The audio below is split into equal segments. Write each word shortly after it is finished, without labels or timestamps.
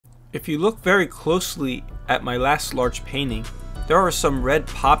If you look very closely at my last large painting, there are some red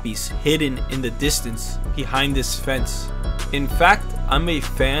poppies hidden in the distance behind this fence. In fact, I'm a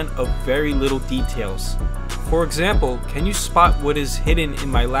fan of very little details. For example, can you spot what is hidden in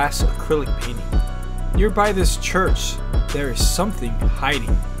my last acrylic painting? Nearby this church, there is something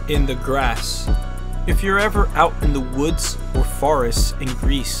hiding in the grass. If you're ever out in the woods or forests in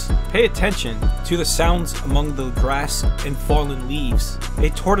Greece, pay attention to the sounds among the grass and fallen leaves. A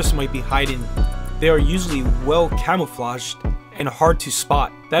tortoise might be hiding. They are usually well camouflaged and hard to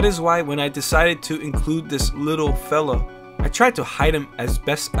spot. That is why when I decided to include this little fella, I tried to hide him as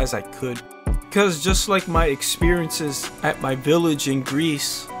best as I could. Because just like my experiences at my village in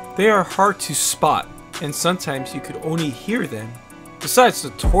Greece, they are hard to spot and sometimes you could only hear them. Besides the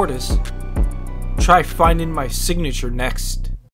tortoise, try finding my signature next.